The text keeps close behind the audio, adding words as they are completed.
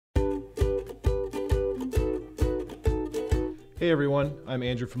Hey everyone, I'm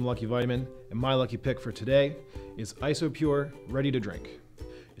Andrew from LuckyVitamin, and my lucky pick for today is Isopure Ready to Drink.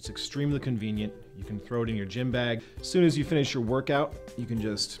 It's extremely convenient. You can throw it in your gym bag. As soon as you finish your workout, you can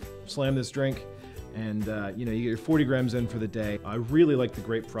just slam this drink and you get your 40 grams in for the day. I really like the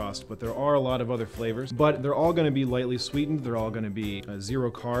Grape Frost, but there are a lot of other flavors, but they're all gonna be lightly sweetened. They're all gonna be zero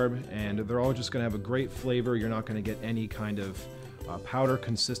carb, and they're all just gonna have a great flavor. You're not gonna get any kind of powder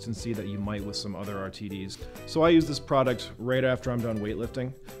consistency that you might with some other RTDs. So I use this product right after I'm done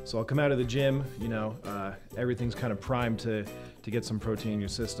weightlifting. So I'll come out of the gym, everything's kind of primed to get some protein in your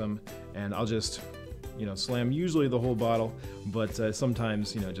system, and I'll just slam usually the whole bottle, but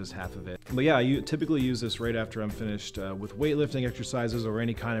sometimes just half of it. But yeah, I typically use this right after I'm finished with weightlifting exercises or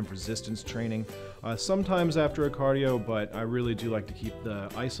any kind of resistance training. Sometimes after a cardio, but I really do like to keep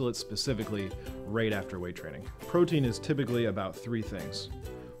the isolate specifically right after weight training. Protein is typically about three things: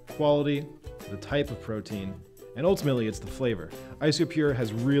 quality, the type of protein, and ultimately it's the flavor. Isopure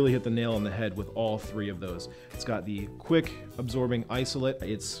has really hit the nail on the head with all three of those. It's got the quick absorbing isolate,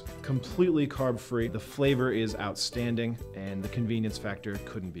 it's completely carb-free, the flavor is outstanding, and the convenience factor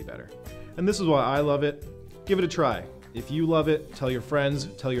couldn't be better. And this is why I love it. Give it a try. If you love it, tell your friends,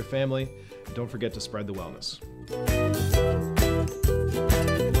 tell your family, and don't forget to spread the wellness.